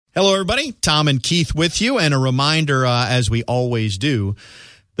Hello, everybody. Tom and Keith with you, and a reminder, as we always do,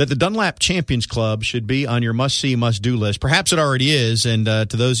 that the Dunlap Champions Club should be on your must-see, must-do list. Perhaps it already is, and to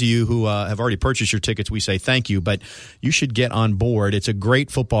those of you who have already purchased your tickets, we say thank you, but you should get on board. It's a great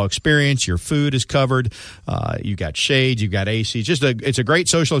football experience. Your food is covered. You got shades. You've got AC. It's a great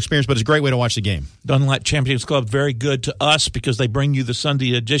social experience, but it's a great way to watch the game. Dunlap Champions Club, very good to us because they bring you the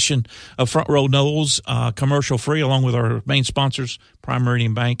Sunday edition of Front Row Knowles, commercial-free, along with our main sponsors, Prime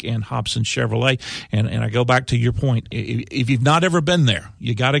Meridian Bank and Hobson Chevrolet. And I go back to your point. If you've not ever been there,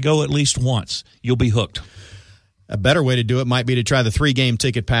 you got to go at least once. You'll be hooked. A better way to do it might be to try the 3-game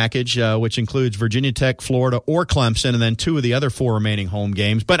ticket package, which includes Virginia Tech, Florida, or Clemson, and then 2 of the other 4 remaining home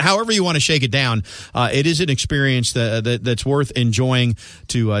games. But however you want to shake it down, it is an experience that's worth enjoying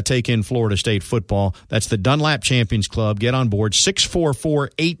to take in Florida State football. That's the Dunlap Champions Club. Get on board.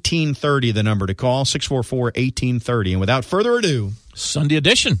 644-1830, the number to call, 644-1830. And without further ado, Sunday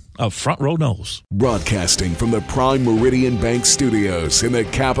edition of Front Row Knowles. Broadcasting from the Prime Meridian Bank Studios in the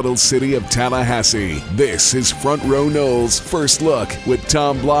capital city of Tallahassee, this is Front Row Knowles First Look with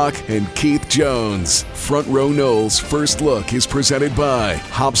Tom Block and Keith Jones. Front Row Knowles First Look is presented by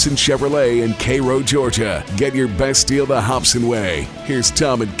Hobson Chevrolet in Cairo, Georgia. Get your best deal the Hobson way. Here's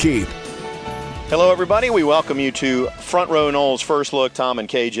Tom and Keith. Hello, everybody. We welcome you to Front Row Knowles First Look. Tom and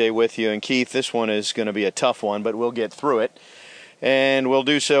KJ with you. And Keith, this one is going to be a tough one, but we'll get through it. And we'll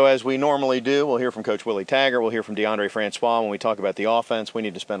do so as we normally do. We'll hear from Coach Willie Taggart. We'll hear from DeAndre Francois when we talk about the offense. We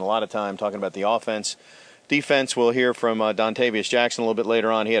need to spend a lot of time talking about the offense. Defense, we'll hear from Dontavius Jackson a little bit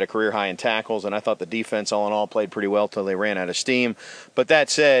later on. He had a career high in tackles, and I thought the defense all in all played pretty well till they ran out of steam. But that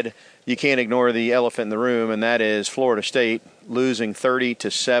said, you can't ignore the elephant in the room, and that is Florida State losing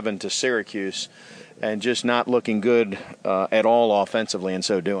 30-7 to Syracuse and just not looking good at all offensively in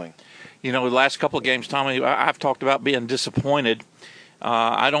so doing. You know, the last couple of games, Tommy, I've talked about being disappointed.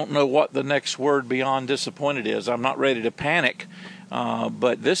 I don't know what the next word beyond disappointed is. I'm not ready to panic,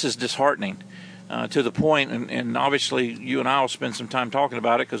 but this is disheartening to the point, and obviously you and I will spend some time talking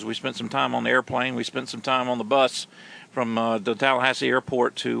about it because we spent some time on the airplane. We spent some time on the bus from the Tallahassee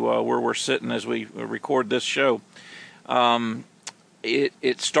airport to where we're sitting as we record this show.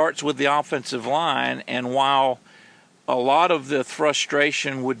 It starts with the offensive line, and while a lot of the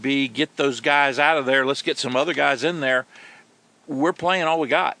frustration would be get those guys out of there, let's get some other guys in there, we're playing all we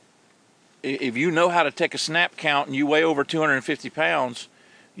got. If you know how to take a snap count and you weigh over 250 pounds,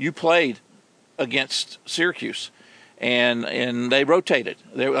 you played against Syracuse. And they rotated.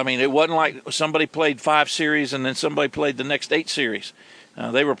 It wasn't like somebody played 5 series and then somebody played the next 8 series.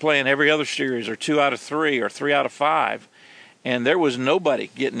 They were playing every other series, or 2 out of 3, or 3 out of 5. And there was nobody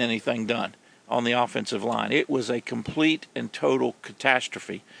getting anything done on the offensive line. It was a complete and total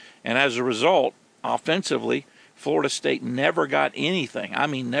catastrophe. And as a result, offensively, Florida State never got anything.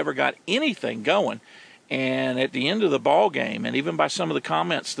 Never got anything going. And at the end of the ball game, and even by some of the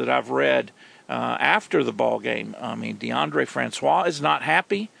comments that I've read after the ball game, DeAndre Francois is not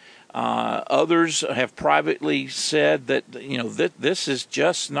happy. Others have privately said that this is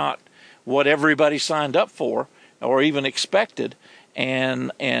just not what everybody signed up for or even expected.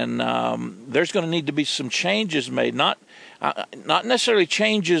 And there's going to need to be some changes made, not necessarily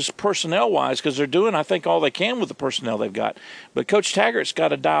changes personnel-wise, because they're doing, I think, all they can with the personnel they've got. But Coach Taggart's got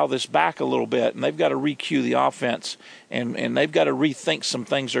to dial this back a little bit, and they've got to re-cue the offense, and they've got to rethink some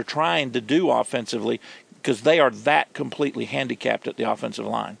things they're trying to do offensively, because they are that completely handicapped at the offensive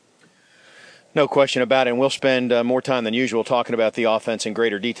line. No question about it, and we'll spend more time than usual talking about the offense in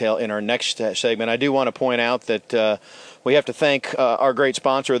greater detail in our next segment. I do want to point out that we have to thank our great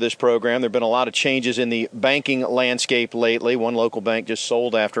sponsor of this program. There have been a lot of changes in the banking landscape lately. One local bank just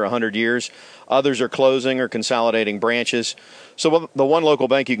sold after 100 years. Others are closing or consolidating branches. So the one local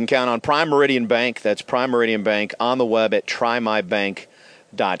bank you can count on, Prime Meridian Bank, that's Prime Meridian Bank, on the web at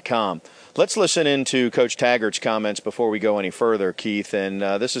trymybank.com. Let's listen into Coach Taggart's comments before we go any further, Keith. And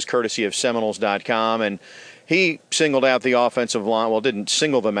this is courtesy of Seminoles.com. And he singled out the offensive line. Well, didn't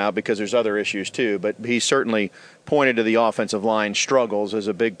single them out because there's other issues too, but he certainly pointed to the offensive line struggles as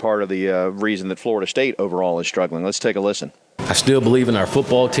a big part of the reason that Florida State overall is struggling. Let's take a listen. I still believe in our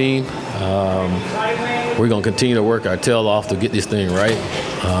football team. We're going to continue to work our tail off to get this thing right.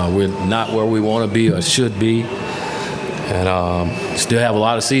 We're not where we want to be or should be. And still have a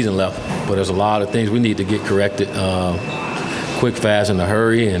lot of season left, but there's a lot of things we need to get corrected quick, fast, in a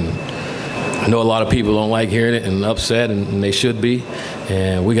hurry. And I know a lot of people don't like hearing it and upset, and they should be.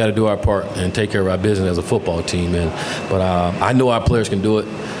 And we got to do our part and take care of our business as a football team. But I know our players can do it.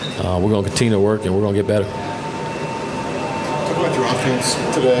 We're going to continue to work, and we're going to get better. about your offense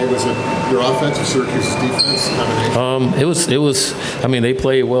today? Was it your offense or Syracuse's defense combination? It was. I mean, they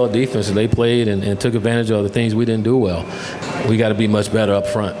played well defense, and they played and took advantage of the things we didn't do well. We got to be much better up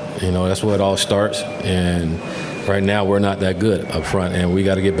front. You know, that's where it all starts. And right now, we're not that good up front, and we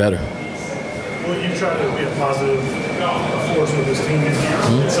got to get better. Will you try to be a positive force with this team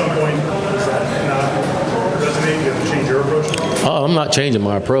at some point? Does that not resonate? You have to change your approach? I'm not changing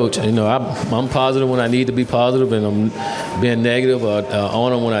my approach. You know, I'm positive when I need to be positive, and I'm being negative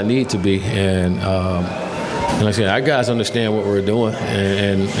on them when I need to be. And like I said, our guys understand what we're doing,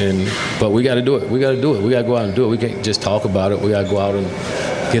 but we got to do it. We got to do it. We got to go out and do it. We can't just talk about it. We got to go out and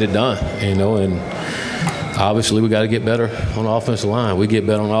get it done. You know, and obviously we got to get better on the offensive line. We get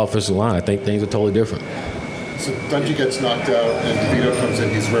better on the offensive line, I think things are totally different. So Dungey gets knocked out and DeVito comes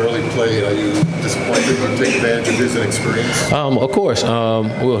in. He's rarely played. Are you disappointed you take advantage of his inexperience? Of course. We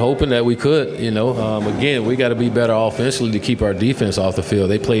were hoping that we could. You know, again, we got to be better offensively to keep our defense off the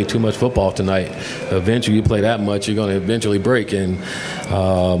field. They played too much football tonight. Eventually, you play that much, you're going to eventually break. And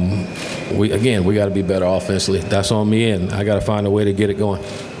we got to be better offensively. That's on me, and I got to find a way to get it going. You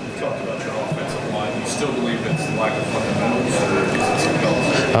talked about your offensive line. You still believe it's the lack of fundamentals, or is it something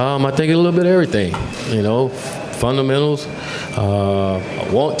else? I think a little bit of everything. You know, fundamentals.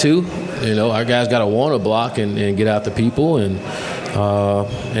 Want to. You know, our guys got to want to block and get out the people, and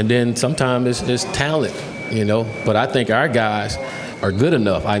then sometimes it's talent. You know, but I think our guys are good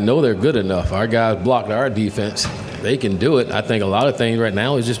enough. I know they're good enough. Our guys blocked our defense. They can do it. I think a lot of things right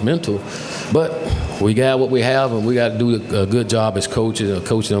now is just mental, but we got what we have, and we got to do a good job as coaches and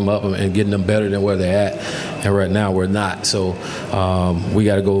coaching them up and getting them better than where they're at. And right now we're not. So we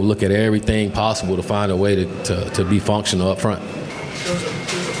got to go look at everything possible to find a way to be functional up front. There's a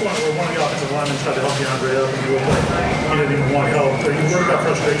point where one of the offensive linemen tried to help DeAndre up, and you looked like he didn't even want help. Are you worried about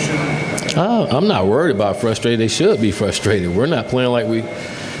frustration? I'm not worried about frustrated. They should be frustrated. We're not playing like we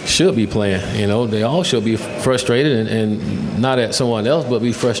should be playing. You know, they all should be frustrated, and not at someone else, but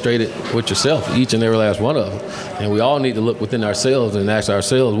be frustrated with yourself, each and every last one of them. And we all need to look within ourselves and ask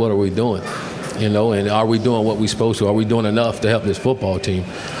ourselves, what are we doing? You know, and are we doing what we're supposed to? Are we doing enough to help this football team?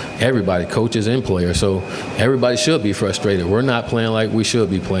 Everybody, coaches and players. So everybody should be frustrated. We're not playing like we should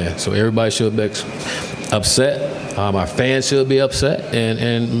be playing. So everybody should be upset. Our fans should be upset,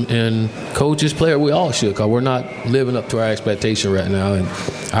 and coaches, players, we all should, because we're not living up to our expectation right now. And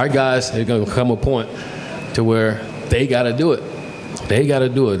our guys, there's going to come a point to where they got to do it. They got to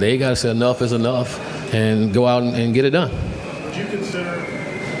do it. They got to say enough is enough and go out and get it done. Would you consider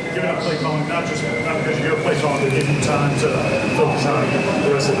giving up play calling, not because you're play calling, to give you time to focus on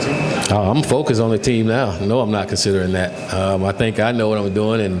the rest of the team? I'm focused on the team now. No, I'm not considering that. I think I know what I'm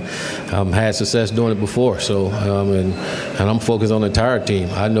doing, and I've had success doing it before. So, and I'm focused on the entire team.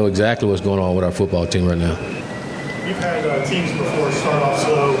 I know exactly what's going on with our football team right now. You've had teams before start off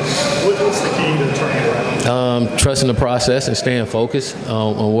slow. What's the key to turning it around? Trusting the process and staying focused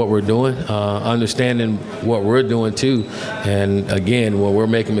on what we're doing, understanding what we're doing too. And again, when we're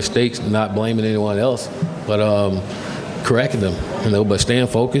making mistakes, not blaming anyone else, but correcting them. You know, but staying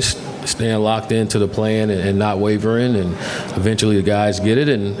focused, staying locked into the plan and not wavering, and eventually the guys get it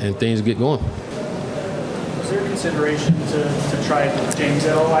and things get going. Was there consideration to try James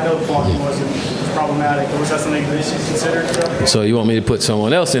L? I know blocking wasn't problematic, but was that something that you considered? So you want me to put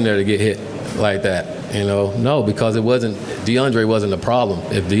someone else in there to get hit like that? You know, no, because DeAndre wasn't a problem.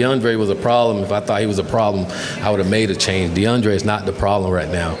 If DeAndre was a problem, if I thought he was a problem, I would have made a change. DeAndre is not the problem right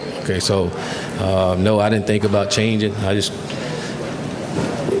now. Okay, so no, I didn't think about changing. I just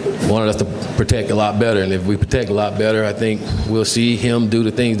wanted us to protect a lot better, and if we protect a lot better, I think we'll see him do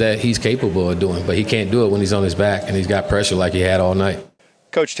the things that he's capable of doing. But he can't do it when he's on his back and he's got pressure like he had all night.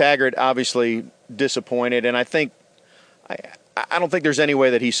 Coach Taggart obviously disappointed, and I don't think there's any way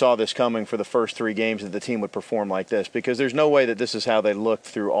that he saw this coming for the first 3 games that the team would perform like this, because there's no way that this is how they looked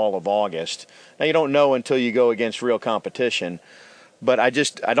through all of August. Now, you don't know until you go against real competition, but I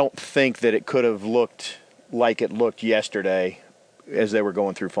don't think that it could have looked like it looked yesterday as they were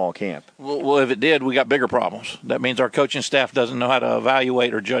going through fall camp. Well, if it did, we got bigger problems. That means our coaching staff doesn't know how to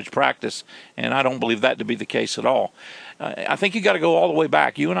evaluate or judge practice, and I don't believe that to be the case at all. I think you got to go all the way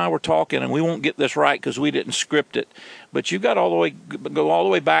back. You and I were talking, and we won't get this right because we didn't script it, but you've got to go all the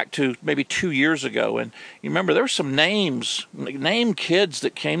way back to maybe 2 years ago. And you remember there were some name kids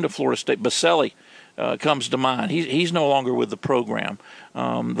that came to Florida State. Baselli comes to mind. He's no longer with the program.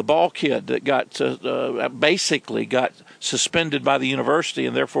 The ball kid that basically got suspended by the university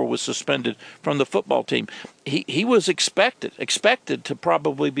and therefore was suspended from the football team. He was expected to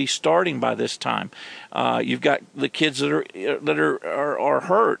probably be starting by this time. You've got the kids that are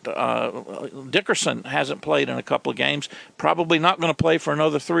hurt. Dickerson hasn't played in a couple of games. Probably not going to play for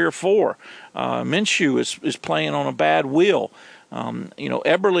another 3 or 4. Minshew is playing on a bad wheel.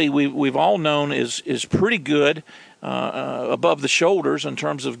 Eberle, we've all known is pretty good above the shoulders in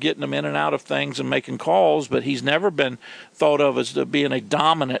terms of getting them in and out of things and making calls, but he's never been thought of as being a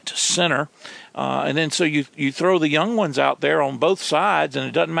dominant center. And then so you throw the young ones out there on both sides, and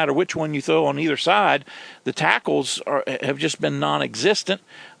it doesn't matter which one you throw on either side. The tackles have just been non-existent.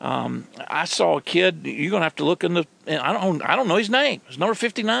 I saw a kid. You're going to have to look in I don't know his name. It's number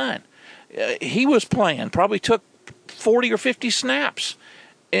 59. He was playing. Probably took 40 or 50 snaps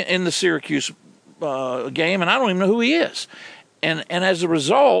in the Syracuse game, and I don't even know who he is. And as a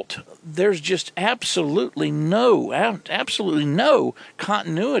result, there's just absolutely no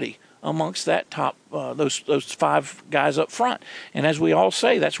continuity amongst that top those 5 guys up front. And as we all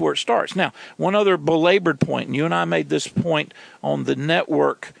say, that's where it starts. Now, one other belabored point, and you and I made this point on the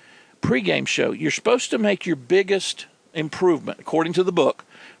network pregame show. You're supposed to make your biggest improvement, according to the book,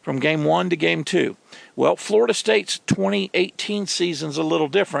 from game 1 to game 2. Well, Florida State's 2018 season's a little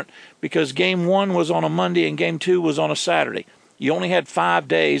different because game 1 was on a Monday and game 2 was on a Saturday. You only had 5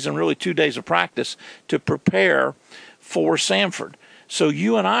 days and really 2 days of practice to prepare for Samford. So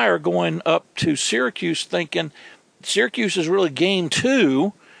you and I are going up to Syracuse thinking Syracuse is really game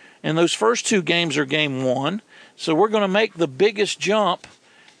 2, and those first 2 games are game 1. So we're going to make the biggest jump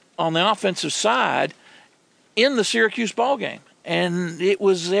on the offensive side in the Syracuse ball game. And it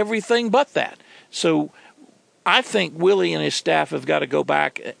was everything but that. So I think Willie and his staff have got to go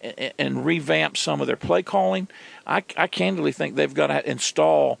back and revamp some of their play calling. I candidly think they've got to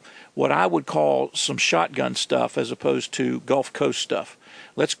install what I would call some shotgun stuff as opposed to Gulf Coast stuff.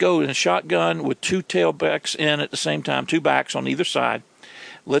 Let's go in a shotgun with 2 tailbacks in at the same time, 2 backs on either side.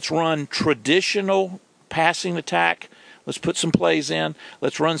 Let's run traditional passing attack. Let's put some plays in.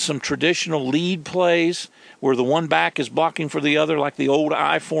 Let's run some traditional lead plays where the one back is blocking for the other like the old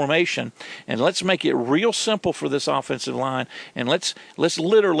I formation. And let's make it real simple for this offensive line. And let's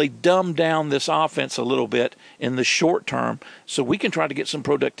literally dumb down this offense a little bit in the short term so we can try to get some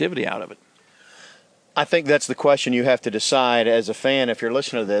productivity out of it. I think that's the question you have to decide as a fan if you're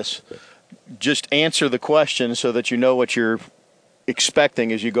listening to this. Just answer the question so that you know what you're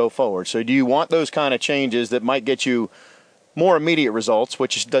expecting as you go forward. So do you want those kind of changes that might get you more immediate results,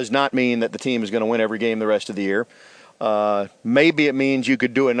 which does not mean that the team is going to win every game the rest of the year? Maybe it means you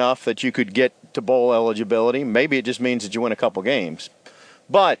could do enough that you could get to bowl eligibility. Maybe it just means that you win a couple games.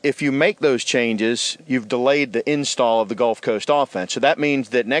 But if you make those changes, you've delayed the install of the Gulf Coast offense. So that means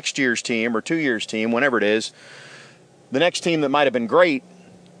that next year's team or 2 years' team, whenever it is, the next team that might have been great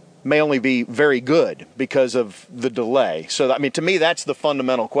may only be very good because of the delay. So, I mean, to me, that's the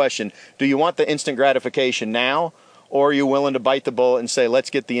fundamental question. Do you want the instant gratification now, or are you willing to bite the bullet and say, let's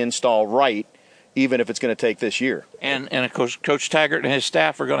get the install right, even if it's going to take this year? And of course, Coach Taggart and his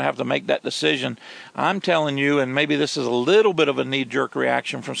staff are going to have to make that decision. I'm telling you, and maybe this is a little bit of a knee-jerk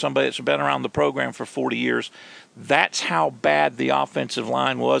reaction from somebody that's been around the program for 40 years, that's how bad the offensive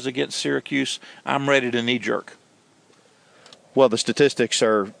line was against Syracuse. I'm ready to knee-jerk. Well, the statistics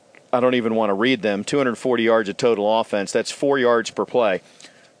are, I don't even want to read them. 240 yards of total offense. That's 4 yards per play.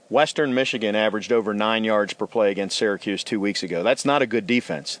 Western Michigan averaged over 9 yards per play against Syracuse 2 weeks ago. That's not a good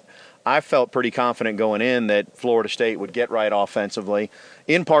defense. I felt pretty confident going in that Florida State would get right offensively,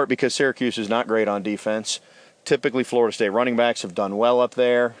 in part because Syracuse is not great on defense. Typically, Florida State running backs have done well up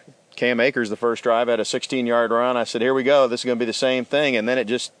there. Cam Akers, the first drive, had a 16-yard run. I said, here we go. This is going to be the same thing. And then it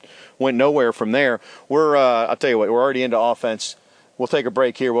just went nowhere from there. I'll tell you what, we're already into offense. We'll take a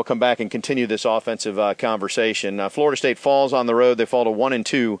break here. We'll come back and continue this offensive conversation. Florida State falls on the road. They fall to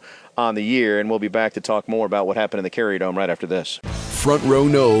 1-2 on the year, and we'll be back to talk more about what happened in the Carrier Dome right after this. Front Row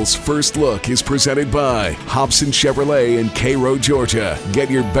Noles First Look is presented by Hobson Chevrolet in Cairo, Georgia.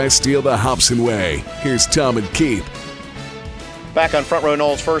 Get your best deal the Hobson way. Here's Tom and Keith. Back on Front Row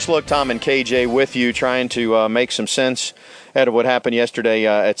Noles First Look, Tom and KJ with you, trying to make some sense out of what happened yesterday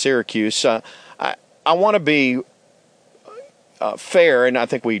at Syracuse. I want to be fair, and I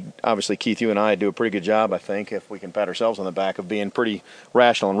think obviously, Keith, you and I do a pretty good job, I think, if we can pat ourselves on the back, of being pretty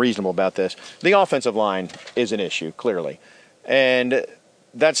rational and reasonable about this. The offensive line is an issue, clearly. And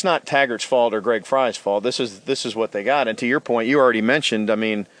that's not Taggart's fault or Greg Fry's fault. This is what they got. And to your point, you already mentioned, I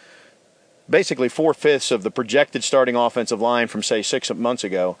mean, basically 4/5 of the projected starting offensive line from, say, 6 months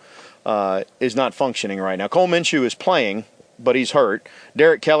ago is not functioning right now. Cole Minshew is playing, but he's hurt.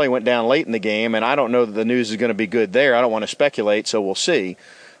 Derek Kelly went down late in the game, and I don't know that the news is going to be good there. I don't want to speculate, so we'll see.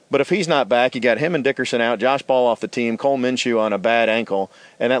 But if he's not back, you got him and Dickerson out, Josh Ball off the team, Cole Minshew on a bad ankle,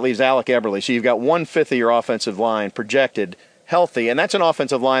 and that leaves Alec Eberle. So you've got 1/5 of your offensive line projected healthy, and that's an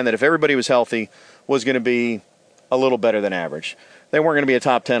offensive line that if everybody was healthy was going to be a little better than average. They weren't going to be a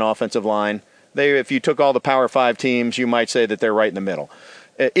top 10 offensive line. If you took all the Power 5 teams, you might say that they're right in the middle,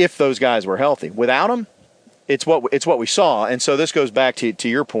 if those guys were healthy. Without them, it's what we saw, and so this goes back to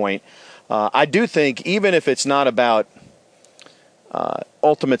your point. I do think even if it's not about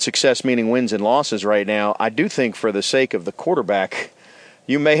ultimate success, meaning wins and losses right now, I do think for the sake of the quarterback,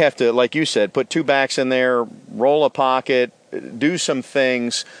 you may have to, like you said, put 2 backs in there, roll a pocket, do some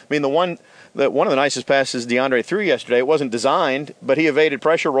things. I mean, one of the nicest passes DeAndre threw yesterday, it wasn't designed, but he evaded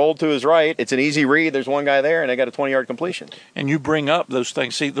pressure, rolled to his right. It's an easy read. There's one guy there, and they got a 20-yard completion. And you bring up those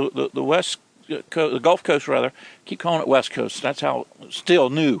things. See, the West Coast, the Gulf Coast, rather, keep calling it West Coast. That's how still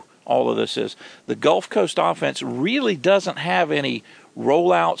new all of this is. The Gulf Coast offense really doesn't have any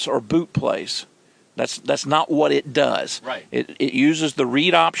rollouts or boot plays. That's not what it does. Right. It uses the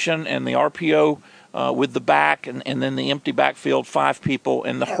read option and the RPO with the back and then the empty backfield, 5 people,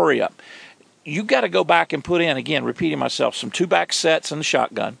 and the hurry up. You've got to go back and put in, again, repeating myself, some 2-back sets in the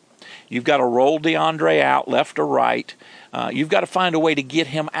shotgun. You've got to roll DeAndre out left or right. You've got to find a way to get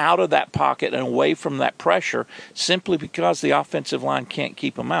him out of that pocket and away from that pressure simply because the offensive line can't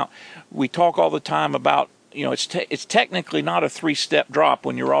keep him out. We talk all the time about, it's technically not a 3-step drop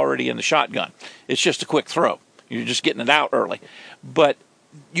when you're already in the shotgun. It's just a quick throw. You're just getting it out early. But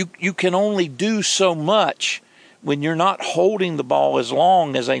you can only do so much when you're not holding the ball as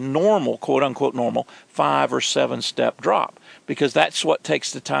long as a normal, quote-unquote normal, 5 or 7-step drop, because that's what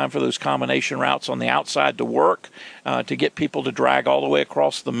takes the time for those combination routes on the outside to work, to get people to drag all the way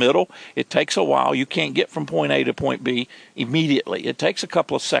across the middle. It takes a while. You can't get from point A to point B immediately. It takes a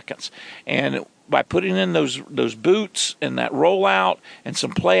couple of seconds. And by putting in those boots and that rollout and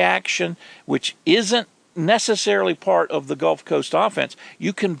some play action, which isn't necessarily part of the Gulf Coast offense,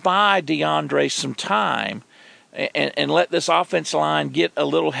 you can buy DeAndre some time and let this offense line get a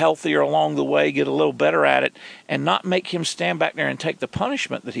little healthier along the way, get a little better at it, and not make him stand back there and take the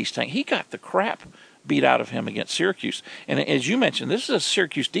punishment that he's taking. He got the crap beat out of him against Syracuse. And as you mentioned, this is a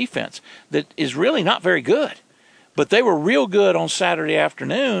Syracuse defense that is really not very good. But they were real good on Saturday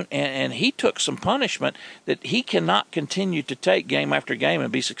afternoon, and he took some punishment that he cannot continue to take game after game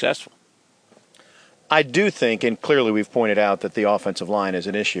and be successful. I do think, and clearly we've pointed out that the offensive line is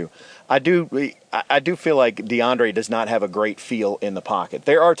an issue. I do feel like DeAndre does not have a great feel in the pocket.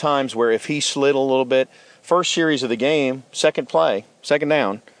 There are times where if he slid a little bit, first series of the game, second play, second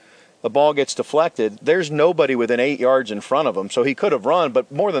down, the ball gets deflected. There's nobody within 8 yards in front of him, so he could have run.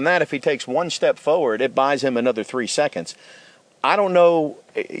 But more than that, if he takes one step forward, it buys him another 3 seconds. I don't know,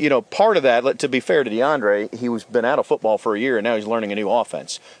 part of that, to be fair to DeAndre, he's been out of football for a year and now he's learning a new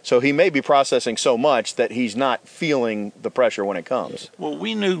offense. So he may be processing so much that he's not feeling the pressure when it comes. Well,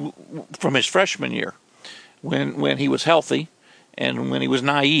 we knew from his freshman year when he was healthy and when he was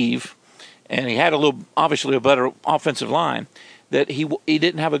naive and he had obviously a better offensive line, that he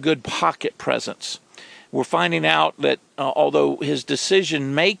didn't have a good pocket presence. We're finding out that although his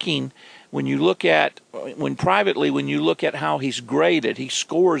decision-making, when you look at how he's graded, he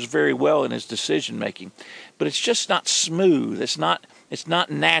scores very well in his decision making, but it's just not smooth. It's not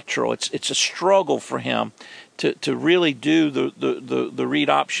natural. It's a struggle for him to really do the read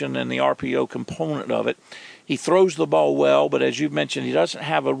option and the RPO component of it. He throws the ball well, but as you've mentioned, he doesn't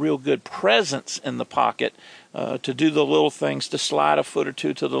have a real good presence in the pocket to do the little things, to slide a foot or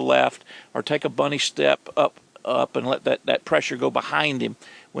two to the left or take a bunny step up and let that pressure go behind him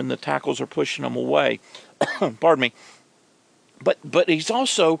when the tackles are pushing him away. Pardon me. But he's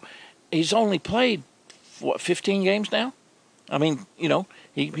only played, 15 games now? I mean,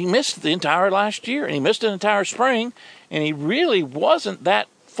 he missed the entire last year, and he missed an entire spring, and he really wasn't that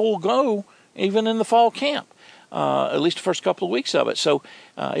full go even in the fall camp, at least the first couple of weeks of it. So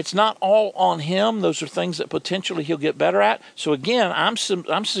it's not all on him. Those are things that potentially he'll get better at. So again, I'm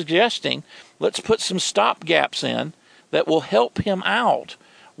suggesting let's put some stop gaps in that will help him out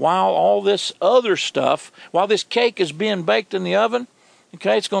while all this other stuff, while this cake is being baked in the oven.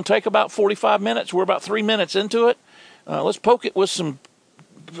 Okay, it's going to take about 45 minutes. We're about 3 minutes into it. Let's poke it with some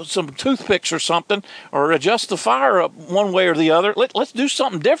toothpicks or something, or adjust the fire up one way or the other. Let's do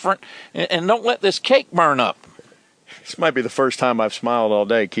something different, and don't let this cake burn up. This might be the first time I've smiled all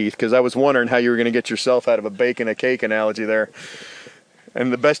day, Keith, because I was wondering how you were going to get yourself out of a bake and a cake analogy there.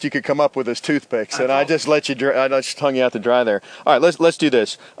 And the best you could come up with is toothpicks, and I just let you. I just hung you out to dry there. All right, let's do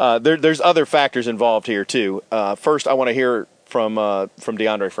this. There's other factors involved here too. First, I want to hear from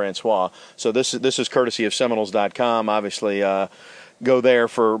DeAndre Francois. So this is courtesy of Seminoles.com. Obviously, go there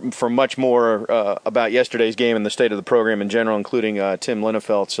for much more about yesterday's game and the state of the program in general, including Tim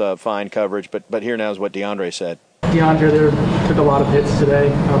Linnefeld's fine coverage. But here now is what DeAndre said. DeAndre there took a lot of hits today.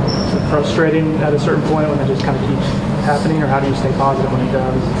 Is it frustrating at a certain point when it just kind of keeps happening, or how do you stay positive when it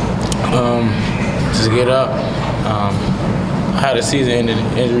does? Just get up. I had a season-ending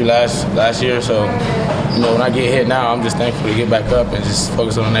injury last year, so when I get hit now, I'm just thankful to get back up and just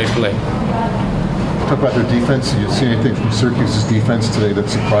focus on the next play. Talk about their defense. Did you see anything from Syracuse's defense today that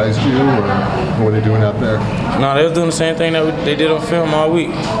surprised you, or what are they doing out there? No, they were doing the same thing that they did on film all week.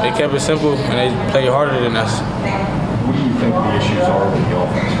 They kept it simple, and they played harder than us. What do you think the issues are with the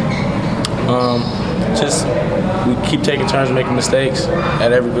offense? Just we keep taking turns making mistakes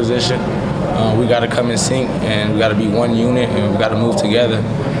at every position. We got to come in sync, and we got to be one unit, and we got to move together.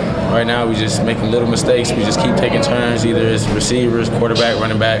 Right now, we just making little mistakes. We just keep taking turns, either as receivers, quarterback,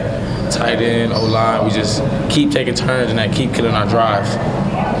 running back, tight end, O-line. We just keep taking turns, and that keep killing our drives.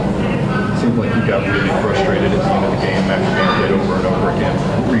 It seems like you got really frustrated at the end of the game after being hit over and over again.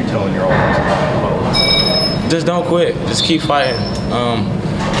 What were you telling your offensive line? Just don't quit. Just keep fighting.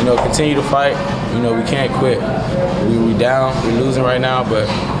 Continue to fight. We can't quit. We down. We're losing right now, but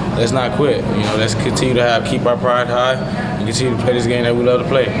let's not quit. Let's continue to keep our pride high and continue to play this game that we love to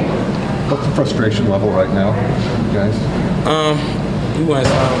play. What's the frustration level right now, you guys? You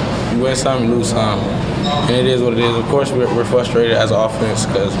win some, you lose some. And it is what it is. Of course, we're frustrated as an offense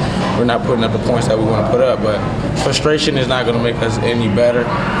because we're not putting up the points that we want to put up, but frustration is not going to make us any better.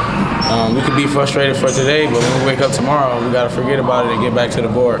 We could be frustrated for today, but when we wake up tomorrow, we got to forget about it and get back to the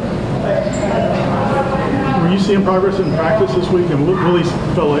board. Were you seeing progress in practice this week? And Willie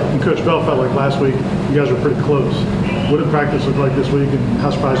felt like, and Coach Bell felt like last week, you guys were pretty close. What did practice look like this week, and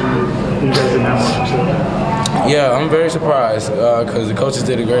how surprising were you guys didn't have much success? Yeah, I'm very surprised because the coaches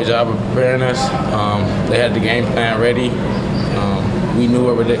did a great job of preparing us. They had the game plan ready. We knew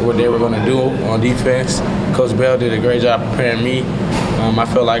what they were going to do on defense. Coach Bell did a great job preparing me. I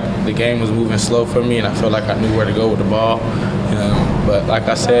felt like the game was moving slow for me, and I felt like I knew where to go with the ball. But like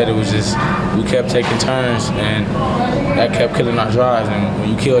I said, it was just we kept taking turns, and that kept killing our drives. And when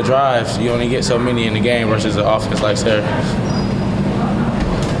you kill drives, you only get so many in the game versus an offense like Syracuse.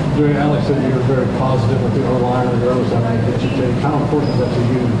 During Alex said you were very positive with the O-line and the early that you take. How important is that to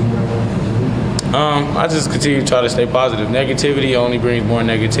you? I just continue to try to stay positive. Negativity only brings more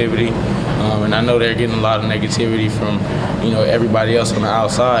negativity, and I know they're getting a lot of negativity from everybody else on the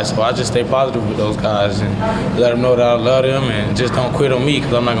outside. So I just stay positive with those guys and let them know that I love them, and just don't quit on me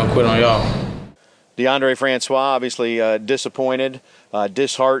because I'm not going to quit on y'all. DeAndre Francois, obviously disappointed,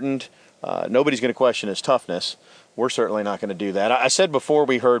 disheartened. Nobody's going to question his toughness. We're certainly not going to do that. I said before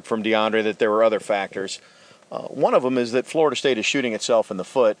we heard from DeAndre that there were other factors. One of them is that Florida State is shooting itself in the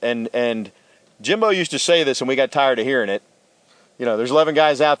foot, and Jimbo used to say this, and we got tired of hearing it. There's 11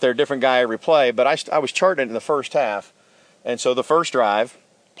 guys out there, different guy every play, but I was charting it in the first half. And so the first drive,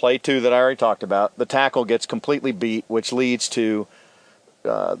 play 2 that I already talked about, the tackle gets completely beat, which leads to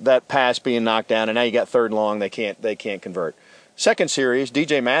that pass being knocked down, and now you got 3rd and long, they can't convert. Second series,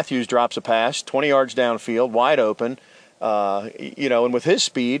 DJ Matthews drops a pass, 20 yards downfield, wide open, and with his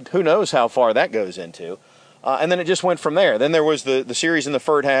speed, who knows how far that goes into. And then it just went from there. Then there was the series in the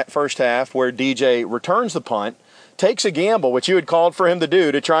first half where DJ returns the punt, takes a gamble, which you had called for him to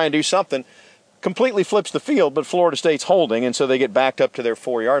do to try and do something, completely flips the field, but Florida State's holding, and so they get backed up to their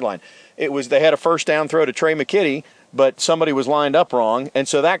 4-yard line. They had a first down throw to Trey McKitty, but somebody was lined up wrong, and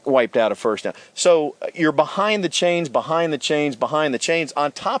so that wiped out a first down. So you're behind the chains,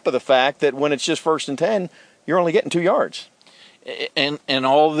 on top of the fact that when it's just 1st and 10, you're only getting 2 yards. And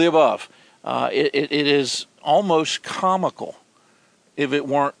all of the above. It is almost comical if it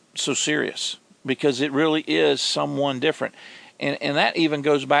weren't so serious, because it really is someone different. And that even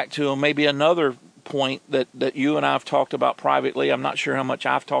goes back to maybe another point that you and I have talked about privately. I'm not sure how much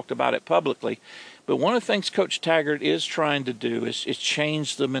I've talked about it publicly. But one of the things Coach Taggart is trying to do is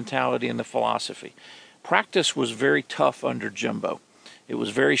change the mentality and the philosophy. Practice was very tough under Jimbo. It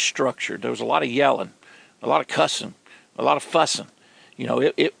was very structured. There was a lot of yelling, a lot of cussing, a lot of fussing.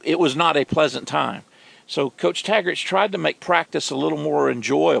 It was not a pleasant time. So Coach Taggart's tried to make practice a little more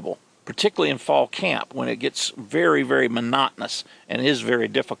enjoyable, particularly in fall camp when it gets very, very monotonous and is very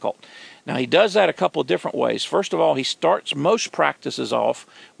difficult. Now, he does that a couple of different ways. First of all, he starts most practices off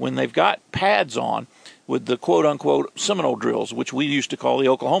when they've got pads on with the quote-unquote Seminole drills, which we used to call the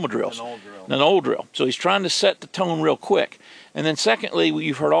Oklahoma drills. An old drill. So he's trying to set the tone real quick. And then secondly,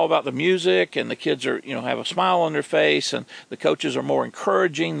 you've heard all about the music, and the kids are, have a smile on their face, and the coaches are more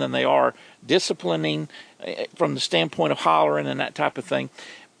encouraging than they are disciplining from the standpoint of hollering and that type of thing.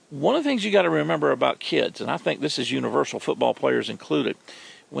 One of the things you got to remember about kids, and I think this is universal, football players included,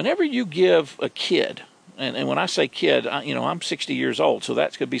 whenever you give a kid, and when I say kid, I'm 60 years old, so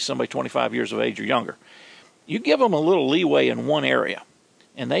that could be somebody 25 years of age or younger. You give them a little leeway in one area,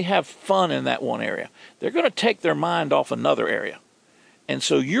 and they have fun in that one area, they're going to take their mind off another area. And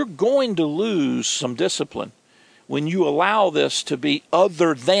so you're going to lose some discipline when you allow this to be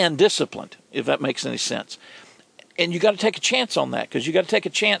other than disciplined, if that makes any sense. And you got to take a chance on that, because you got to take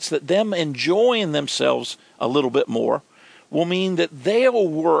a chance that them enjoying themselves a little bit more will mean that they'll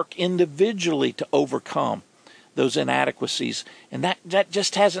work individually to overcome those inadequacies. And that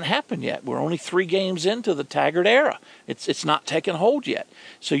just hasn't happened yet. We're only 3 games into the Taggart era. It's not taken hold yet.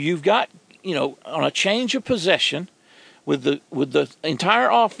 So you've got, on a change of possession with the entire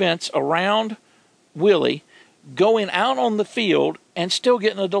offense around Willie going out on the field and still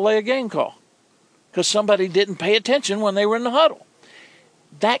getting a delay of game call because somebody didn't pay attention when they were in the huddle.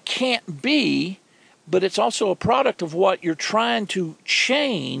 That can't be, but it's also a product of what you're trying to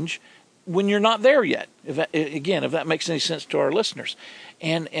change when you're not there yet, if that makes any sense to our listeners.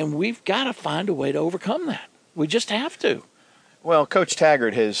 And we've got to find a way to overcome that. We just have to. Well, Coach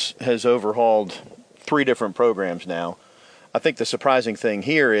Taggart has overhauled 3 different programs now. I think the surprising thing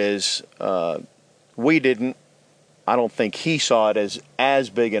here is I don't think he saw it as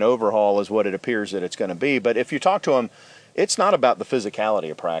big an overhaul as what it appears that it's going to be. But if you talk to him, it's not about the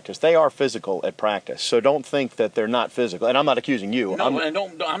physicality of practice. They are physical at practice, so don't think that they're not physical. And I'm not accusing you. I'm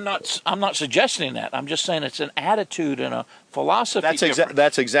not suggesting that. I'm just saying it's an attitude and a philosophy.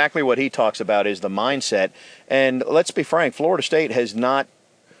 That's exactly what he talks about, is the mindset. And let's be frank, Florida State has not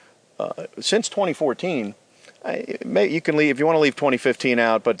since 2014. You can leave if you want to leave 2015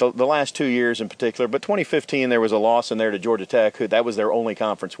 out, but the last 2 years in particular. But 2015, there was a loss in there to Georgia Tech, that was their only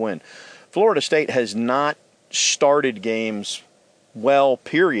conference win. Florida State has not started games well,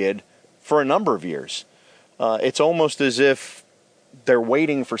 period, for a number of years. It's almost as if they're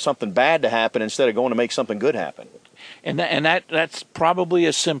waiting for something bad to happen instead of going to make something good happen. And that's probably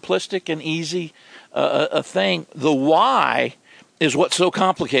a simplistic and easy a thing. The why is what's so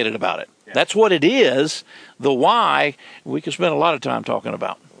complicated about it. Yeah. That's what it is. The why we could spend a lot of time talking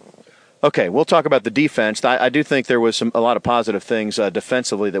about. Okay, we'll talk about the defense. I do think there was a lot of positive things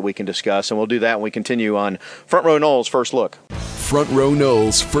defensively that we can discuss, and we'll do that when we continue on Front Row Noles First Look. Front Row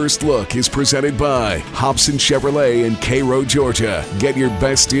Noles First Look is presented by Hobson Chevrolet in Cairo, Georgia. Get your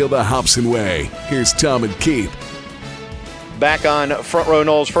best deal the Hobson way. Here's Tom and Keith. Back on Front Row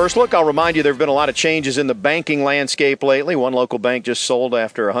Noles First Look, I'll remind you there have been a lot of changes in the banking landscape lately. One local bank just sold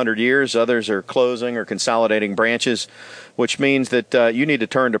after 100 years. Others are closing or consolidating branches, which means that you need to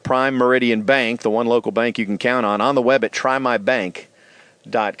turn to Prime Meridian Bank, the one local bank you can count on the web at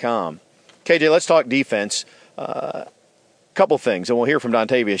trymybank.com. KJ, let's talk defense. Couple things, and we'll hear from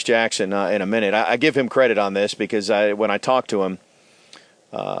Dontavius Jackson in a minute. I give him credit on this because when I talked to him,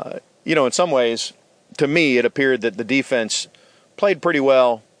 in some ways, to me, it appeared that the defense played pretty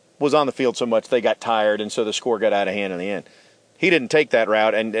well, was on the field so much they got tired, and so the score got out of hand in the end. He didn't take that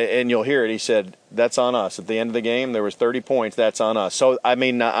route, and you'll hear it. He said, that's on us. At the end of the game, there was 30 points. That's on us. So, I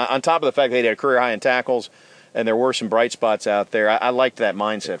mean, on top of the fact that they had a career high in tackles and there were some bright spots out there, I liked that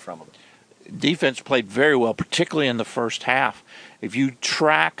mindset from them. Defense played very well, particularly in the first half. If you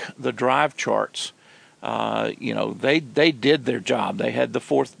track the drive charts, they did their job. They had the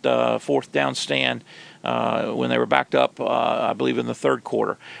fourth down stand when they were backed up, I believe, in the third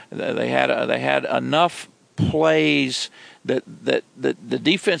quarter. They had enough plays that the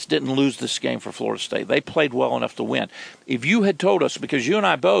defense didn't lose this game for Florida State. They played well enough to win. If you had told us, because you and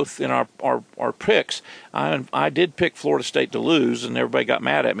I both in our picks, I did pick Florida State to lose, and everybody got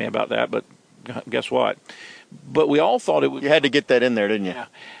mad at me about that, but guess what? But we all thought it would. You had to get that in there, didn't you? Yeah.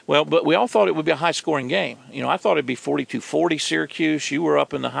 Well, but we all thought it would be a high-scoring game. I thought it'd be 42-40 Syracuse. You were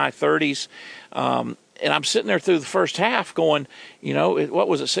up in the high 30s. And I'm sitting there through the first half going, what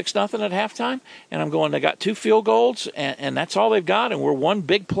was it, 6-0 at halftime? And I'm going, they got 2 field goals, and that's all they've got, and we're one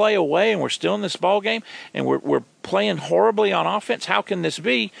big play away, and we're still in this ball game, and we're playing horribly on offense. How can this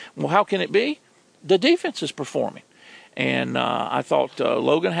be? Well, how can it be? The defense is performing. And I thought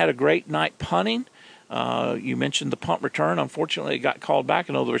Logan had a great night punting. You mentioned the punt return. Unfortunately, it got called back.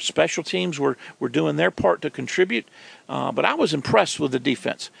 I know their special teams were doing their part to contribute. But I was impressed with the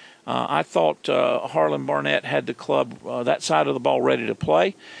defense. I thought Harlan Barnett had the club that side of the ball ready to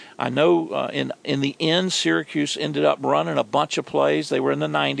play. I know in the end, Syracuse ended up running a bunch of plays. They were in the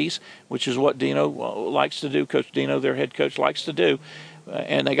 90s, which is what Dino likes to do. Coach Dino, their head coach, likes to do.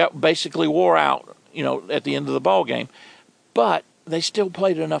 And they got basically wore out, at the end of the ball game. But they still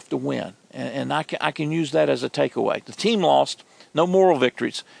played enough to win, and I can use that as a takeaway. The team lost, no moral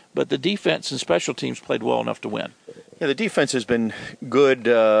victories, but the defense and special teams played well enough to win. Yeah, the defense has been good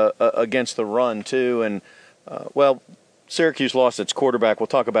against the run, too. And, Syracuse lost its quarterback. We'll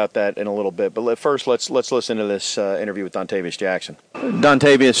talk about that in a little bit. But first, let's listen to this interview with Dontavius Jackson.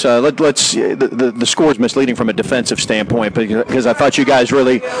 Dontavius, the score is misleading from a defensive standpoint because I thought you guys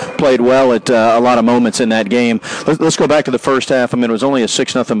really played well at a lot of moments in that game. Let's go back to the first half. I mean, it was only a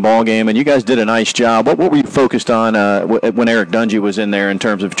 6-0 ball game, and you guys did a nice job. What were you focused on when Eric Dungey was in there in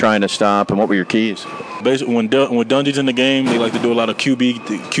terms of trying to stop, and what were your keys? Basically, when Dungey's in the game, they like to do a lot of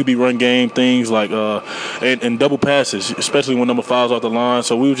QB run game things like and double passes, especially when number 5's off the line.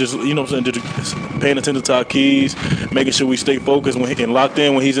 So we were just, just paying attention to our keys, making sure we stay focused and locked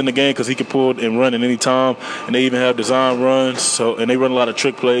in when he's in the game because he can pull and run at any time. And they even have design runs, and they run a lot of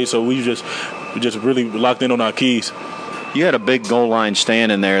trick plays. So we just really locked in on our keys. You had a big goal line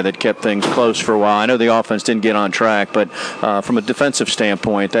stand in there that kept things close for a while. I know the offense didn't get on track, but from a defensive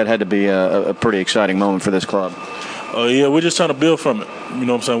standpoint, that had to be a pretty exciting moment for this club. Yeah, we're just trying to build from it. You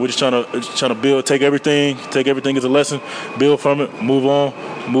know what I'm saying? We're just trying to build, take everything as a lesson, build from it, move on,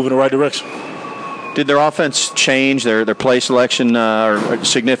 move in the right direction. Did their offense change their play selection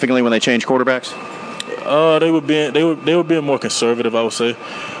significantly when they changed quarterbacks? They were being more conservative, I would say.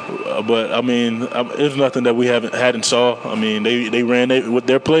 But I mean, it's nothing that we hadn't saw. I mean, they ran with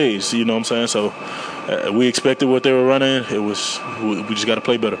their plays. You know what I'm saying? So we expected what they were running. We just got to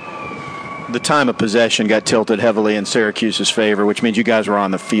play better. The time of possession got tilted heavily in Syracuse's favor, which means you guys were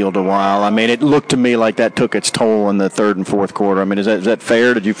on the field a while. I mean, it looked to me like that took its toll in the third and fourth quarter. I mean, is that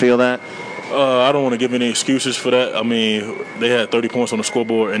fair? Did you feel that? I don't want to give any excuses for that. I mean, they had 30 points on the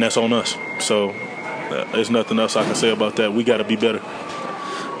scoreboard, and that's on us. So there's nothing else I can say about that. We got to be better.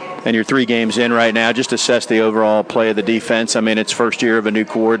 And you're 3 games in right now. Just assess the overall play of the defense. I mean, it's first year of a new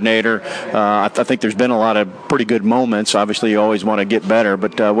coordinator. I think there's been a lot of pretty good moments. Obviously, you always want to get better,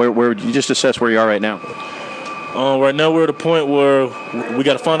 but where you just assess where you are right now. Right now, we're at a point where we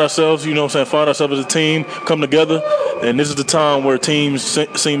got to find ourselves. You know what I'm saying? Find ourselves as a team, come together, and this is the time where teams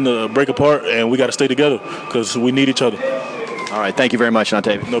seem to break apart, and we got to stay together because we need each other. All right, thank you very much,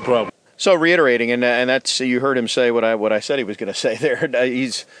 Dontavius. No problem. So reiterating, and that's you heard him say what I said he was going to say there.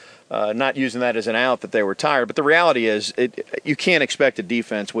 He's not using that as an out that they were tired, but the reality is you can't expect a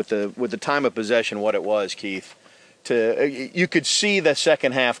defense with the time of possession what it was, Keith. You could see the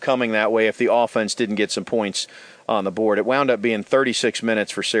second half coming that way if the offense didn't get some points on the board. It wound up being 36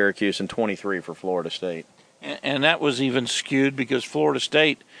 minutes for Syracuse and 23 for Florida State. And that was even skewed because Florida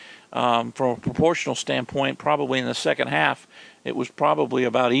State, from a proportional standpoint, probably in the second half, it was probably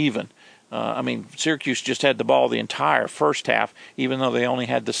about even. Syracuse just had the ball the entire first half, even though they only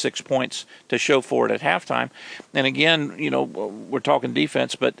had the 6 points to show for it at halftime. And again, we're talking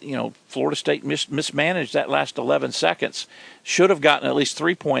defense, but, Florida State mismanaged that last 11 seconds. Should have gotten at least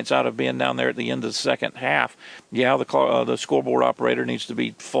 3 points out of being down there at the end of the second half. Yeah, the scoreboard operator needs to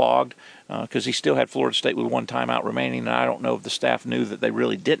be flogged because he still had Florida State with 1 timeout remaining, and I don't know if the staff knew that they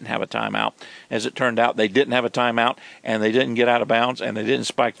really didn't have a timeout. As it turned out, they didn't have a timeout, and they didn't get out of bounds, and they didn't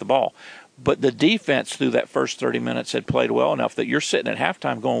spike the ball. But the defense through that first 30 minutes had played well enough that you're sitting at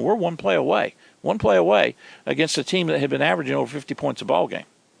halftime going, we're one play away against a team that had been averaging over 50 points a ball game.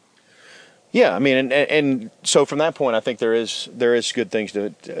 Yeah, I mean, and so from that point, I think there is good things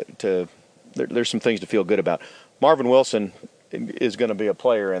there's some things to feel good about. Marvin Wilson is going to be a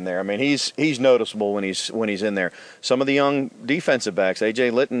player in there. I mean, he's noticeable when he's in there. Some of the young defensive backs,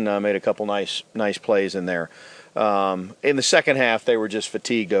 A.J. Litton made a couple nice plays in there. In the second half, they were just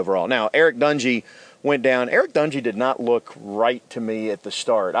fatigued overall. Now, Eric Dungey went down. Eric Dungey did not look right to me at the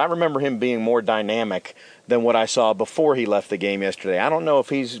start. I remember him being more dynamic than what I saw before he left the game yesterday. I don't know if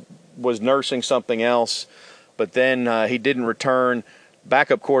he was nursing something else, but then he didn't return.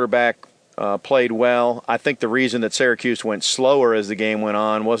 Backup quarterback played well. I think the reason that Syracuse went slower as the game went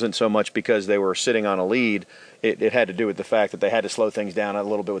on wasn't so much because they were sitting on a lead. It had to do with the fact that they had to slow things down a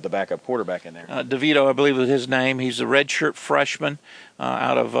little bit with the backup quarterback in there. DeVito, I believe, is his name. He's a redshirt freshman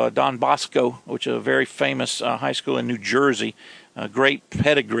out of Don Bosco, which is a very famous high school in New Jersey. Great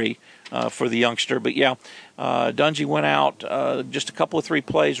pedigree for the youngster. But, yeah, Dungey went out, just a couple of 3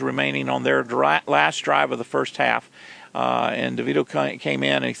 plays remaining on their last drive of the first half. And DeVito came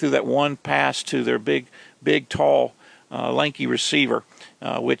in and he threw that one pass to their big, tall, lanky receiver.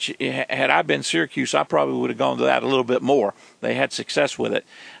 which had I been Syracuse, I probably would have gone to that a little bit more. They had success with it.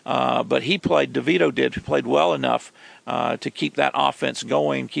 But DeVito played well enough to keep that offense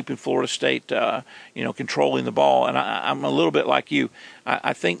going, keeping Florida State, controlling the ball. And I'm a little bit like you.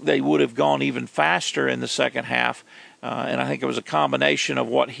 I think they would have gone even faster in the second half. And I think it was a combination of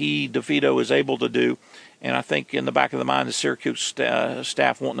what DeVito is able to do. And I think in the back of the mind, the Syracuse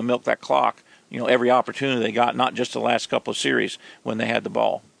staff wanting to milk that clock, every opportunity they got, not just the last couple of series when they had the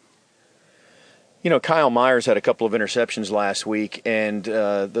ball. Kyle Myers had a couple of interceptions last week, and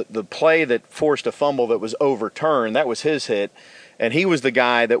the play that forced a fumble that was overturned, that was his hit, and he was the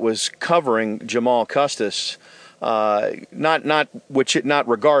guy that was covering Jamal Custis. Not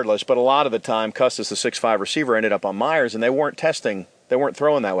regardless, but a lot of the time, Custis, the 6'5" receiver, ended up on Myers, and they weren't throwing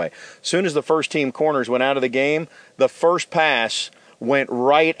that way. As soon as the first team corners went out of the game, the first pass went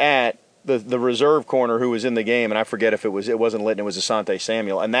right at the reserve corner who was in the game, and I forget if it wasn't Litton, it was Asante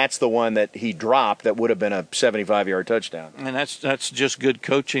Samuel, and that's the one that he dropped that would have been a 75-yard touchdown. And that's just good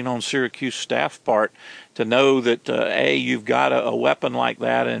coaching on Syracuse staff part to know that, A, you've got a weapon like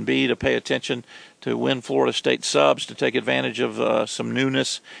that, and B, to pay attention to win Florida State subs, to take advantage of some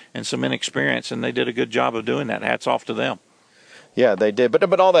newness and some inexperience, and they did a good job of doing that. Hats off to them. Yeah, they did.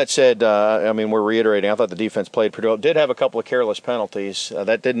 But all that said, we're reiterating, I thought the defense played pretty well. Did have a couple of careless penalties.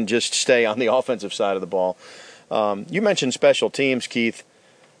 That didn't just stay on the offensive side of the ball. You mentioned special teams, Keith.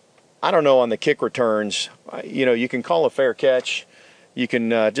 I don't know on the kick returns. You can call a fair catch. You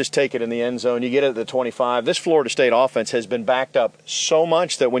can just take it in the end zone. You get it at the 25. This Florida State offense has been backed up so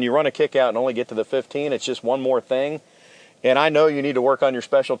much that when you run a kick out and only get to the 15, it's just one more thing. And I know you need to work on your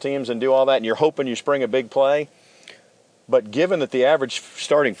special teams and do all that, and you're hoping you spring a big play. But given that the average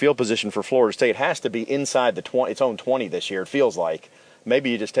starting field position for Florida State has to be inside its own 20 this year, it feels like, maybe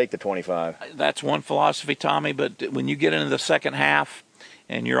you just take the 25. That's one philosophy, Tommy, but when you get into the second half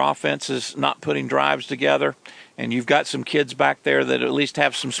and your offense is not putting drives together and you've got some kids back there that at least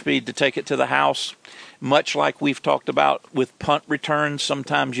have some speed to take it to the house, much like we've talked about with punt returns,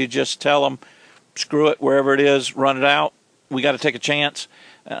 sometimes you just tell them, screw it, wherever it is, run it out. We got to take a chance.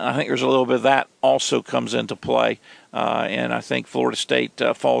 I think there's a little bit of that also comes into play, and I think Florida State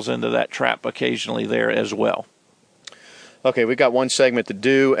falls into that trap occasionally there as well. Okay, we've got one segment to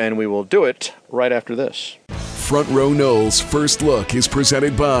do, and we will do it right after this. Front Row Noles First Look is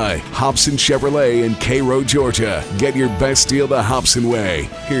presented by Hobson Chevrolet in Cairo, Georgia. Get your best deal the Hobson way.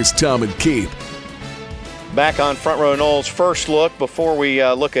 Here's Tom and Keith. Back on Front Row Noles First Look. Before we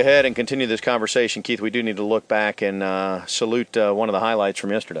look ahead and continue this conversation, Keith, we do need to look back and salute one of the highlights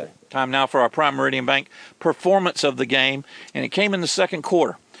from yesterday. Time now for our Prime Meridian Bank performance of the game, and it came in the second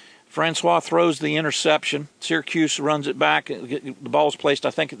quarter. Francois throws the interception. Syracuse runs it back. The ball's placed,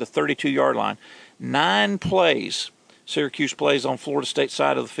 I think, at the 32-yard line. 9 plays Syracuse plays on Florida State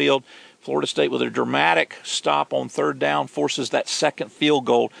side of the field. Florida State, with a dramatic stop on third down, forces that second field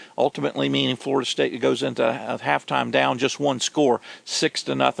goal, ultimately meaning Florida State goes into a halftime down just one score,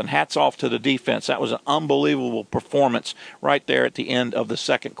 6-0. Hats off to the defense. That was an unbelievable performance right there at the end of the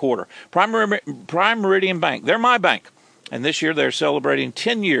second quarter. Prime Meridian Bank, they're my bank. And this year they're celebrating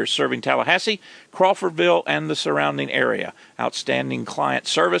 10 years serving Tallahassee, Crawfordville, and the surrounding area. Outstanding client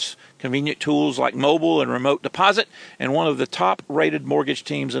service, convenient tools like mobile and remote deposit, and one of the top-rated mortgage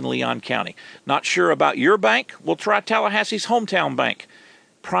teams in Leon County. Not sure about your bank? Well, try Tallahassee's hometown bank,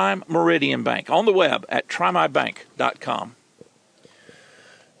 Prime Meridian Bank, on the web at trymybank.com.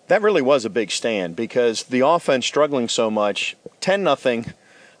 That really was a big stand because the offense struggling so much, 10-0.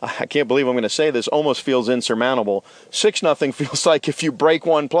 I can't believe I'm going to say this, almost feels insurmountable. 6-0 feels like if you break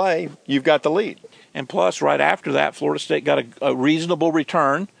one play, you've got the lead. And plus, right after that, Florida State got a reasonable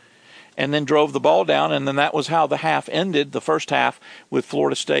return and then drove the ball down, and then that was how the half ended, the first half, with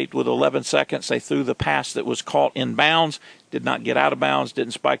Florida State with 11 seconds. They threw the pass that was caught in bounds, did not get out of bounds,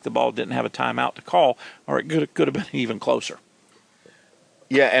 didn't spike the ball, didn't have a timeout to call, or it could have been even closer.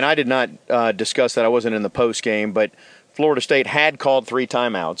 Yeah, and I did not discuss that. I wasn't in the post game, but Florida State had called 3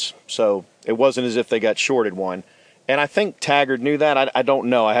 timeouts, so it wasn't as if they got shorted one. And I think Taggart knew that. I don't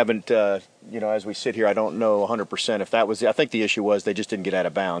know. I haven't, as we sit here, I don't know 100% if that was – I think the issue was they just didn't get out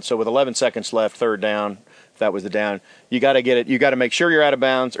of bounds. So with 11 seconds left, third down, if that was the down, you got to get it. You got to make sure you're out of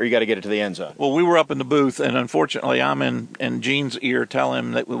bounds or you got to get it to the end zone. Well, we were up in the booth, and unfortunately I'm in Gene's ear telling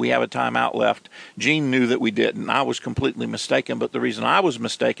him that we have a timeout left. Gene knew that we didn't. I was completely mistaken, but the reason I was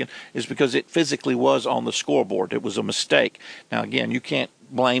mistaken is because it physically was on the scoreboard. It was a mistake. Now, again, you can't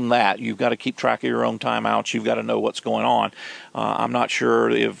blame that. You've got to keep track of your own timeouts. You've got to know what's going on. I'm not sure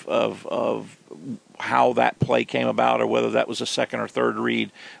of how that play came about, or whether that was a second or third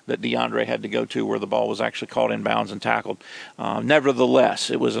read that DeAndre had to go to where the ball was actually caught in bounds and tackled. Nevertheless,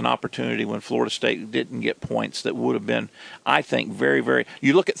 it was an opportunity when Florida State didn't get points that would have been, I think, very, very –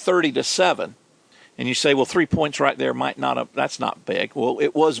 you look at 30-7, and you say, well, 3 points right there might not have – that's not big. Well,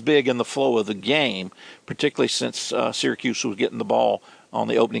 it was big in the flow of the game, particularly since Syracuse was getting the ball on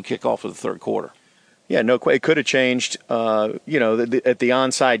the opening kickoff of the third quarter. Yeah, no, it could have changed, at the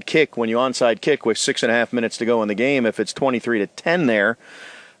onside kick, when you onside kick with 6.5 minutes to go in the game, if it's 23-10 there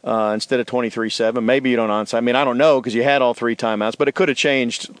instead of 23-7, maybe you don't onside. I mean, I don't know because you had all 3 timeouts, but it could have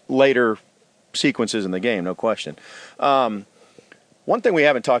changed later sequences in the game, no question. One thing we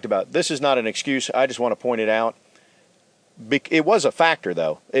haven't talked about, this is not an excuse, I just want to point it out. It was a factor,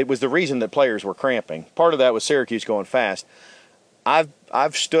 though. It was the reason that players were cramping. Part of that was Syracuse going fast.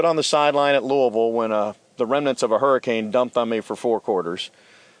 I've stood on the sideline at Louisville when the remnants of a hurricane dumped on me for 4 quarters.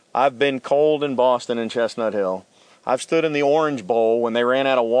 I've been cold in Boston and Chestnut Hill. I've stood in the Orange Bowl when they ran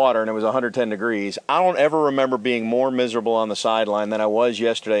out of water and it was 110 degrees. I don't ever remember being more miserable on the sideline than I was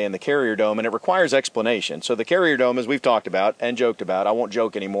yesterday in the Carrier Dome, and it requires explanation. So the Carrier Dome, as we've talked about and joked about, I won't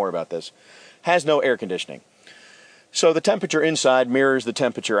joke anymore about this, has no air conditioning. So the temperature inside mirrors the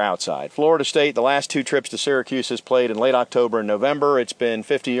temperature outside. Florida State, the last 2 trips to Syracuse, has played in late October and November. It's been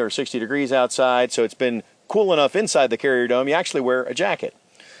 50 or 60 degrees outside, so it's been cool enough inside the Carrier Dome. You actually wear a jacket.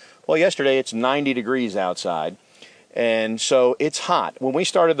 Well, yesterday it's 90 degrees outside, and so it's hot. When we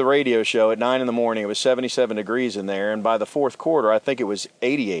started the radio show at 9 in the morning, it was 77 degrees in there, and by the fourth quarter, I think it was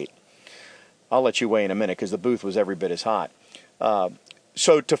 88. I'll let you weigh in a minute because the booth was every bit as hot.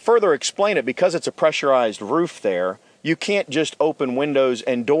 So to further explain it, because it's a pressurized roof there, you can't just open windows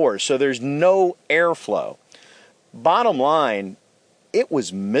and doors, so there's no airflow. Bottom line, it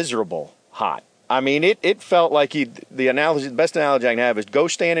was miserable hot. I mean, it felt like the best analogy I can have is go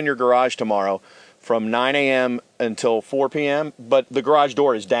stand in your garage tomorrow from 9 a.m. until 4 p.m., but the garage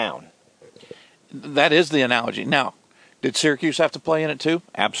door is down. That is the analogy. Now, did Syracuse have to play in it too?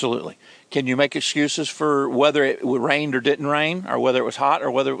 Absolutely. Can you make excuses for whether it rained or didn't rain, or whether it was hot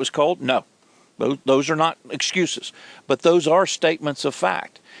or whether it was cold? No. Those are not excuses. But those are statements of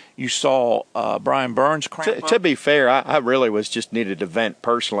fact. You saw Brian Burns cramp up. To be fair, I really was just needed to vent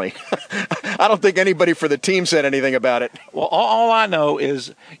personally. I don't think anybody for the team said anything about it. Well, all I know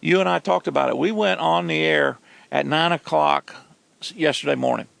is you and I talked about it. We went on the air at 9 o'clock yesterday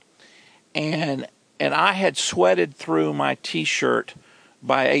morning, and I had sweated through my T-shirt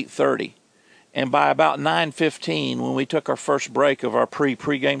by 8:30. And by about 9:15, when we took our first break of our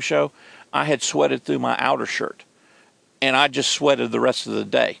pregame show, I had sweated through my outer shirt. And I just sweated the rest of the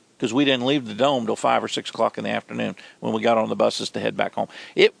day because we didn't leave the Dome till 5 or 6 o'clock in the afternoon when we got on the buses to head back home.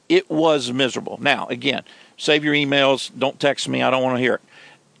 It was miserable. Now, again, save your emails. Don't text me. I don't want to hear it.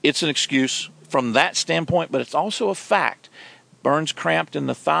 It's an excuse from that standpoint, but it's also a fact. Burns cramped in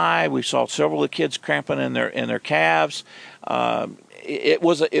the thigh. We saw several of the kids cramping in their calves. It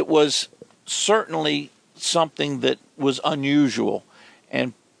was certainly something that was unusual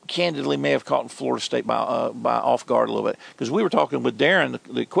and candidly may have caught Florida State by off guard a little bit, because we were talking with Darren,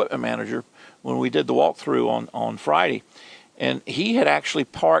 the equipment manager, when we did the walkthrough on Friday, and he had actually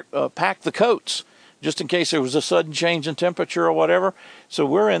packed the coats just in case there was a sudden change in temperature or whatever. So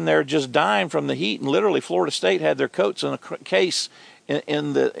we're in there just dying from the heat, and literally Florida State had their coats in a case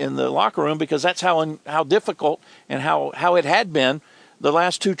in the locker room, because that's how difficult and how it had been the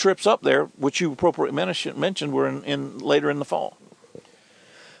last 2 trips up there, which you appropriately mentioned were in later in the fall.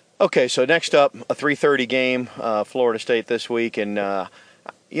 Okay, so next up, a 3:30 game, Florida State this week, and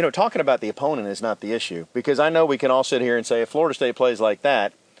talking about the opponent is not the issue, because I know we can all sit here and say if Florida State plays like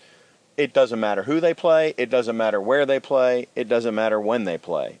that, it doesn't matter who they play, it doesn't matter where they play, it doesn't matter when they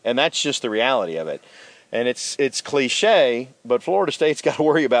play, and that's just the reality of it. And it's cliche, but Florida State's got to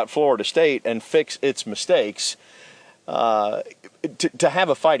worry about Florida State and fix its mistakes to have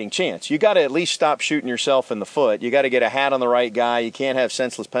a fighting chance. You got to at least stop shooting yourself in the foot. You got to get a hat on the right guy. You can't have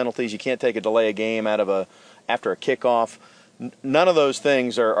senseless penalties. You can't take a delay of game after a kickoff. None of those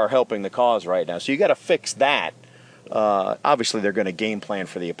things are helping the cause right now. So you got to fix that. Obviously, they're going to game plan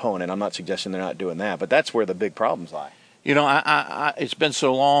for the opponent. I'm not suggesting they're not doing that, but that's where the big problems lie. It's been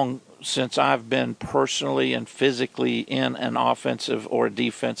so long since I've been personally and physically in an offensive or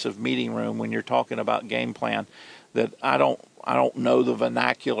defensive meeting room when you're talking about game plan that I don't know the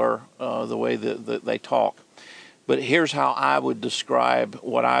vernacular the way that they talk. But here's how I would describe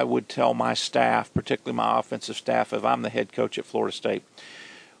what I would tell my staff, particularly my offensive staff, if I'm the head coach at Florida State.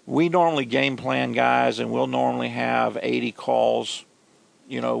 We normally game plan guys, and we'll normally have 80 calls.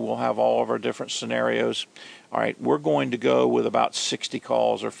 We'll have all of our different scenarios. All right, we're going to go with about 60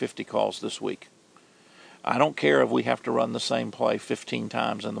 calls or 50 calls this week. I don't care if we have to run the same play 15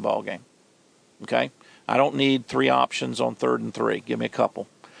 times in the ball game. Okay? I don't need 3 options on 3rd and 3. Give me a couple.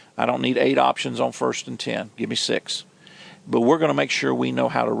 I don't need 8 options on 1st and 10. Give me 6. But we're going to make sure we know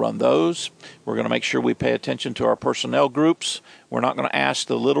how to run those. We're going to make sure we pay attention to our personnel groups. We're not going to ask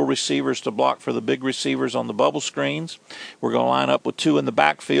the little receivers to block for the big receivers on the bubble screens. We're going to line up with 2 in the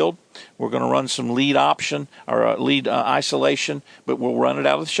backfield. We're going to run some lead option or lead isolation, but we'll run it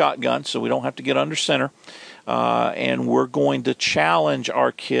out of the shotgun so we don't have to get under center. And we're going to challenge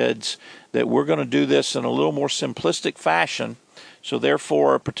our kids that we're going to do this in a little more simplistic fashion. So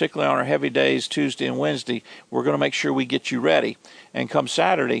therefore, particularly on our heavy days, Tuesday and Wednesday, we're going to make sure we get you ready. And come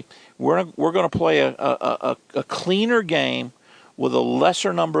Saturday, we're going to play a cleaner game with a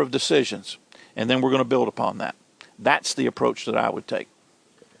lesser number of decisions, and then we're going to build upon that. That's the approach that I would take.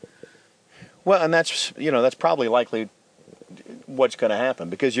 Well, and that's probably likely what's going to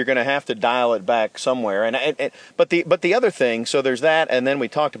happen, because you're going to have to dial it back somewhere. But the other thing, so there's that, and then we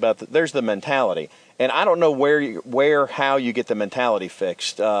talked about there's the mentality. And I don't know how you get the mentality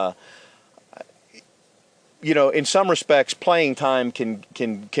fixed. In some respects, playing time can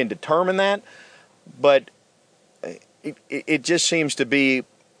determine that, but it just seems to be.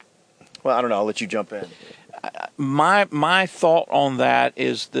 Well, I don't know. I'll let you jump in. My thought on that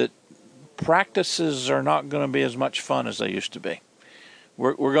is that practices are not going to be as much fun as they used to be.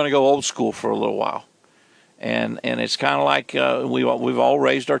 We're going to go old school for a little while. And it's kind of like we've all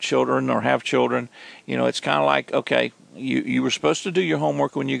raised our children or have children. It's kind of like, okay, you were supposed to do your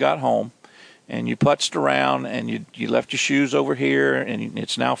homework when you got home, and you putzed around and you left your shoes over here, and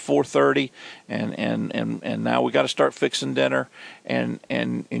it's now 4:30, and now we got to start fixing dinner, and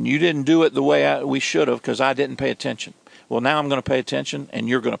you didn't do it the way we should have because I didn't pay attention. Well, now I'm going to pay attention, and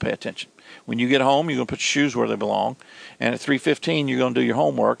you're going to pay attention. When you get home, you're going to put your shoes where they belong. And at 3:15, you're going to do your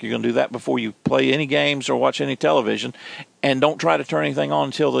homework. You're going to do that before you play any games or watch any television. And don't try to turn anything on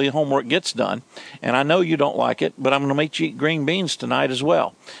until the homework gets done. And I know you don't like it, but I'm going to make you eat green beans tonight as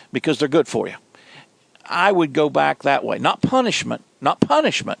well because they're good for you. I would go back that way. Not punishment,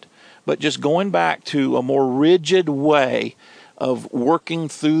 but just going back to a more rigid way of working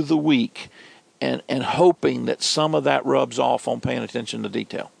through the week and hoping that some of that rubs off on paying attention to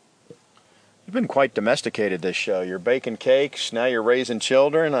detail. You've been quite domesticated this show. You're baking cakes, now you're raising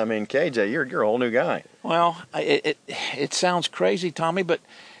children. I mean, KJ, you're a whole new guy. Well, it sounds crazy, Tommy, but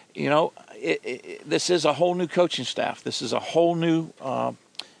this is a whole new coaching staff. This is a whole new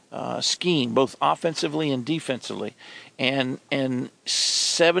scheme, both offensively and defensively, and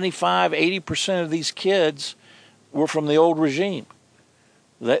 75-80% of these kids were from the old regime.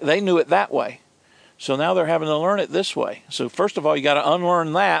 They knew it that way. So now they're having to learn it this way. So first of all, you got to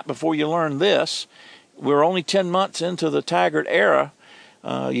unlearn that before you learn this. We're only 10 months into the Taggart era.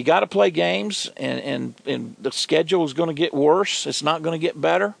 You got to play games, and the schedule is going to get worse. It's not going to get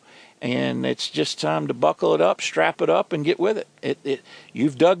better, and it's just time to buckle it up, strap it up, and get with it.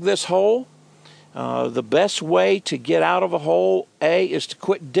 You've dug this hole. The best way to get out of a hole, is to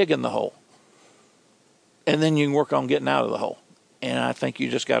quit digging the hole, and then you can work on getting out of the hole. And I think you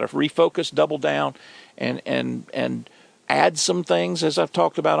just got to refocus, double down, and add some things, as I've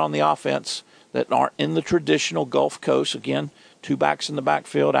talked about on the offense, that aren't in the traditional Gulf Coast. Again, 2 backs in the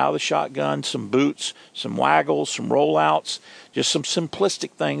backfield, out of the shotgun, some boots, some waggles, some rollouts, just some simplistic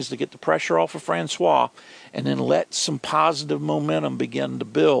things to get the pressure off of Francois, and then let some positive momentum begin to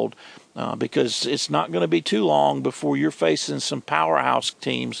build, because it's not going to be too long before you're facing some powerhouse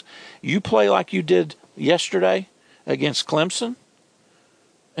teams. You play like you did yesterday against Clemson,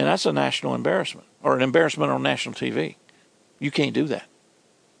 and that's a national embarrassment, or an embarrassment on national TV. You can't do that.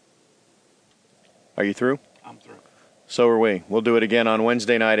 Are you through? I'm through. So are we. We'll do it again on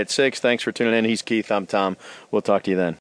Wednesday night at 6. Thanks for tuning in. He's Keith. I'm Tom. We'll talk to you then.